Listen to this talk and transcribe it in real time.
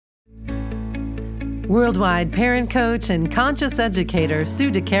Worldwide parent coach and conscious educator Sue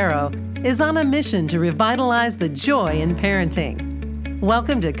DeCaro is on a mission to revitalize the joy in parenting.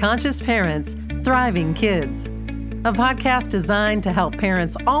 Welcome to Conscious Parents, Thriving Kids, a podcast designed to help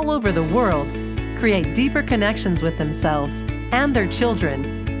parents all over the world create deeper connections with themselves and their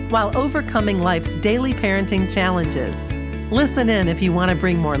children while overcoming life's daily parenting challenges. Listen in if you want to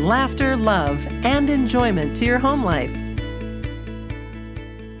bring more laughter, love, and enjoyment to your home life.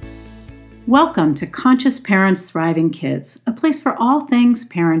 Welcome to Conscious Parents, Thriving Kids, a place for all things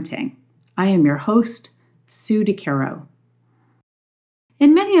parenting. I am your host, Sue DeCaro.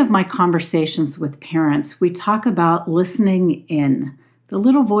 In many of my conversations with parents, we talk about listening in, the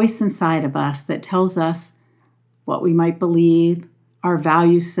little voice inside of us that tells us what we might believe, our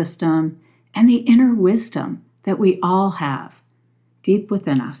value system, and the inner wisdom that we all have deep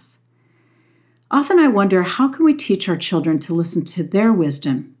within us. Often I wonder, how can we teach our children to listen to their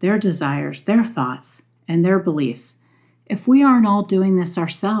wisdom, their desires, their thoughts, and their beliefs if we aren't all doing this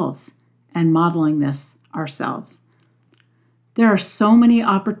ourselves and modeling this ourselves? There are so many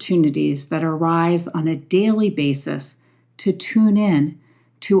opportunities that arise on a daily basis to tune in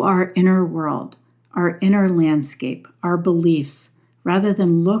to our inner world, our inner landscape, our beliefs, rather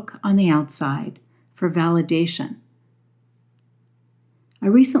than look on the outside for validation. I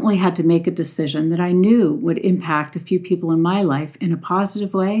recently had to make a decision that I knew would impact a few people in my life in a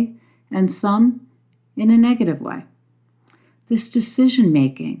positive way and some in a negative way. This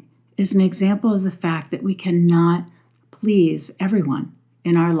decision-making is an example of the fact that we cannot please everyone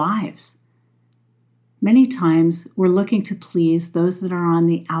in our lives. Many times we're looking to please those that are on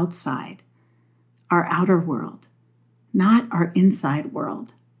the outside, our outer world, not our inside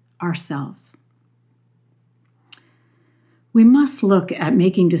world, ourselves. We must look at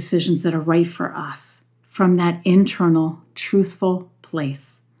making decisions that are right for us from that internal, truthful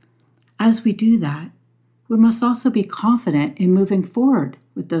place. As we do that, we must also be confident in moving forward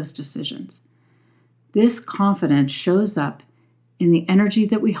with those decisions. This confidence shows up in the energy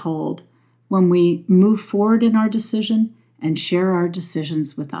that we hold when we move forward in our decision and share our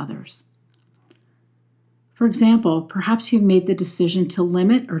decisions with others. For example, perhaps you've made the decision to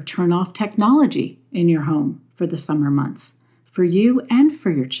limit or turn off technology in your home for the summer months, for you and for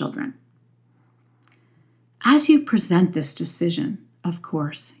your children. As you present this decision, of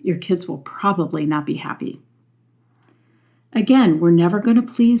course, your kids will probably not be happy. Again, we're never going to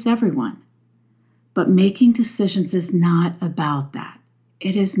please everyone, but making decisions is not about that.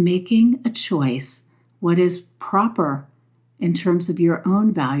 It is making a choice, what is proper in terms of your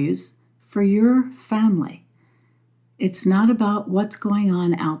own values for your family. It's not about what's going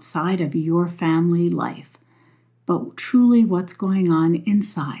on outside of your family life, but truly what's going on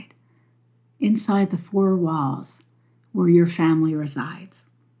inside the four walls where your family resides.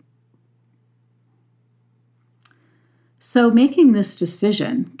 So making this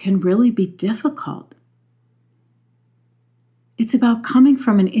decision can really be difficult. It's about coming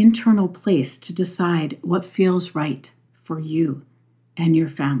from an internal place to decide what feels right for you and your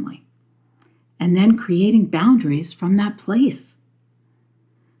family, and then creating boundaries from that place.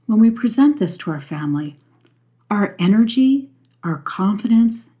 When we present this to our family, our energy, our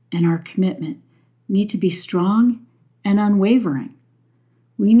confidence, and our commitment need to be strong and unwavering.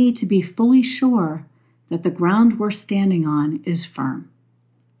 We need to be fully sure that the ground we're standing on is firm,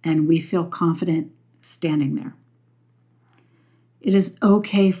 and we feel confident standing there. It is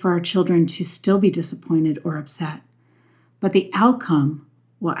okay for our children to still be disappointed or upset, but the outcome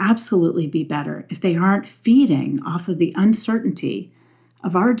will absolutely be better if they aren't feeding off of the uncertainty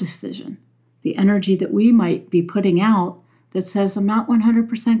of our decision, the energy that we might be putting out that says, I'm not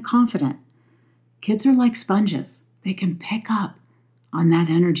 100% confident. Kids are like sponges. They can pick up on that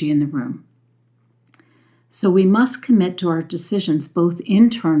energy in the room. So we must commit to our decisions both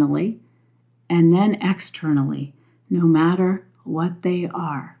internally and then externally, no matter what they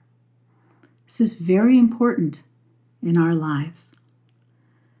are. This is very important in our lives.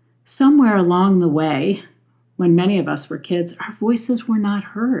 Somewhere along the way, when many of us were kids, our voices were not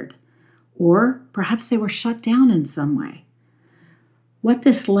heard, or perhaps they were shut down in some way. What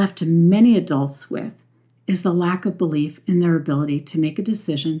this left many adults with is the lack of belief in their ability to make a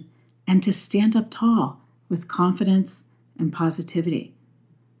decision and to stand up tall with confidence and positivity.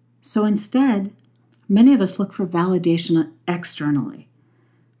 So instead, many of us look for validation externally,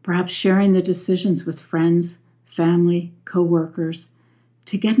 perhaps sharing the decisions with friends, family, coworkers,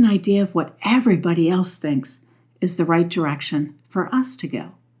 to get an idea of what everybody else thinks is the right direction for us to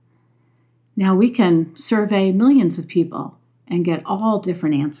go. Now we can survey millions of people and get all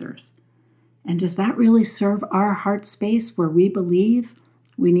different answers. And does that really serve our heart space where we believe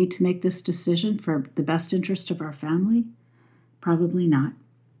we need to make this decision for the best interest of our family? Probably not.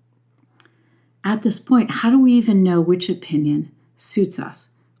 At this point, how do we even know which opinion suits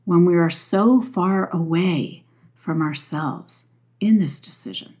us when we are so far away from ourselves in this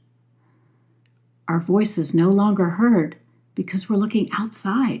decision? Our voice is no longer heard because we're looking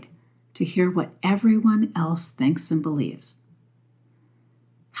outside to hear what everyone else thinks and believes.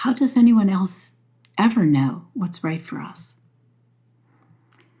 How does anyone else ever know what's right for us?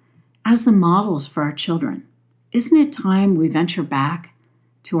 As the models for our children, isn't it time we venture back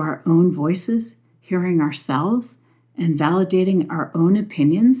to our own voices, hearing ourselves and validating our own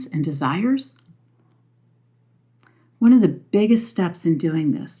opinions and desires? One of the biggest steps in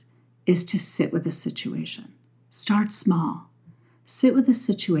doing this is to sit with a situation. Start small. Sit with a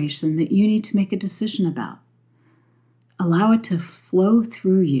situation that you need to make a decision about. Allow it to flow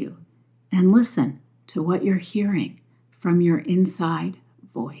through you and listen to what you're hearing from your inside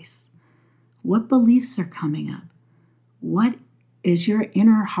voice. What beliefs are coming up? What is your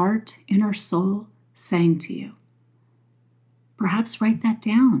inner heart, inner soul saying to you? Perhaps write that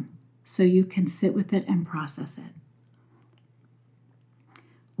down so you can sit with it and process it.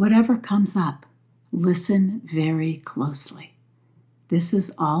 Whatever comes up, listen very closely. This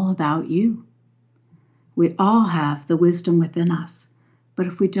is all about you. We all have the wisdom within us, but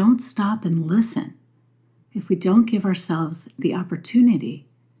if we don't stop and listen, if we don't give ourselves the opportunity,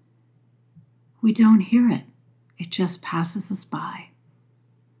 we don't hear it. It just passes us by.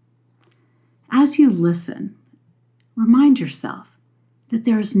 As you listen, remind yourself that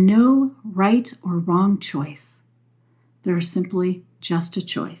there is no right or wrong choice. There is simply just a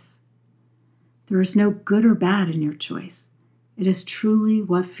choice. There is no good or bad in your choice. It is truly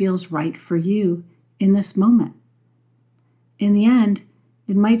what feels right for you in this moment. In the end,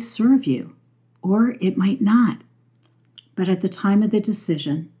 it might serve you or it might not. But at the time of the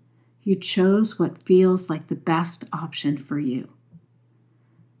decision, you chose what feels like the best option for you.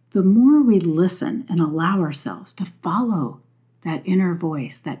 The more we listen and allow ourselves to follow that inner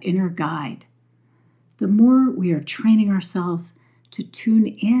voice, that inner guide, the more we are training ourselves to tune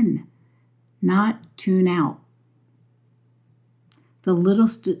in, not tune out. The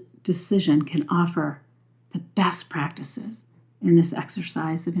littlest decision can offer the best practices in this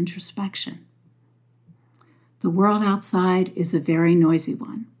exercise of introspection. The world outside is a very noisy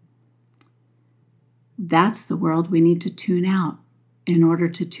one. That's the world we need to tune out in order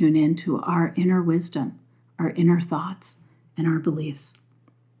to tune into our inner wisdom, our inner thoughts, and our beliefs.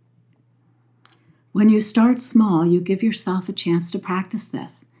 When you start small, you give yourself a chance to practice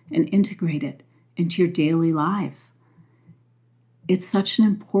this and integrate it into your daily lives. It's such an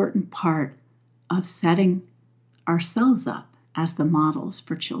important part of setting ourselves up as the models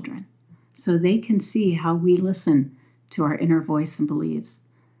for children so they can see how we listen to our inner voice and beliefs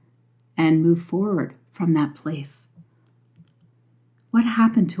and move forward from that place. What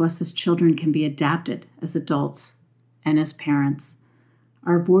happened to us as children can be adapted as adults and as parents.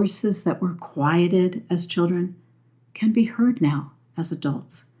 Our voices that were quieted as children can be heard now as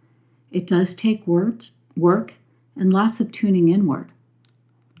adults. It does take work and lots of tuning inward,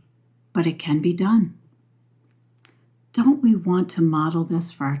 but it can be done. Don't we want to model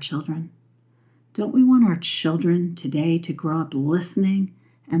this for our children? Don't we want our children today to grow up listening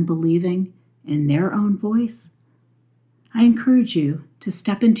and believing in their own voice? I encourage you to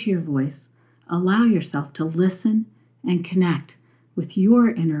step into your voice, allow yourself to listen and connect with your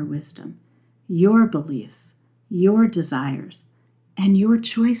inner wisdom, your beliefs, your desires, and your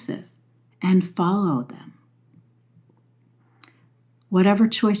choices, and follow them. Whatever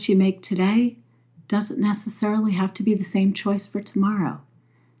choice you make today doesn't necessarily have to be the same choice for tomorrow.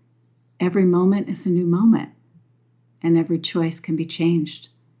 Every moment is a new moment, and every choice can be changed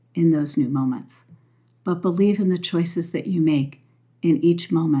in those new moments. But believe in the choices that you make in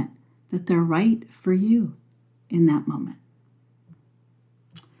each moment, that they're right for you in that moment.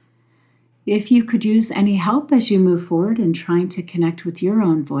 If you could use any help as you move forward in trying to connect with your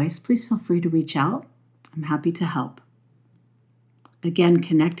own voice, please feel free to reach out. I'm happy to help. Again,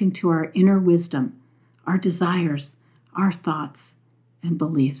 connecting to our inner wisdom, our desires, our thoughts, and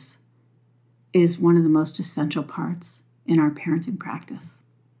beliefs is one of the most essential parts in our parenting practice.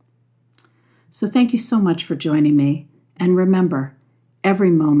 So thank you so much for joining me. And remember,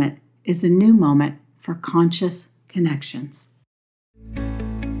 every moment is a new moment for conscious connections.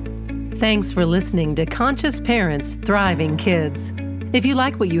 Thanks for listening to Conscious Parents, Thriving Kids. If you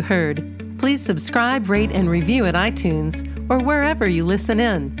like what you heard, please subscribe, rate, and review at iTunes or wherever you listen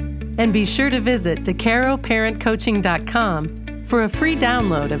in. And be sure to visit DeCaroParentCoaching.com for a free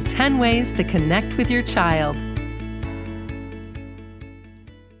download of 10 ways to connect with your child.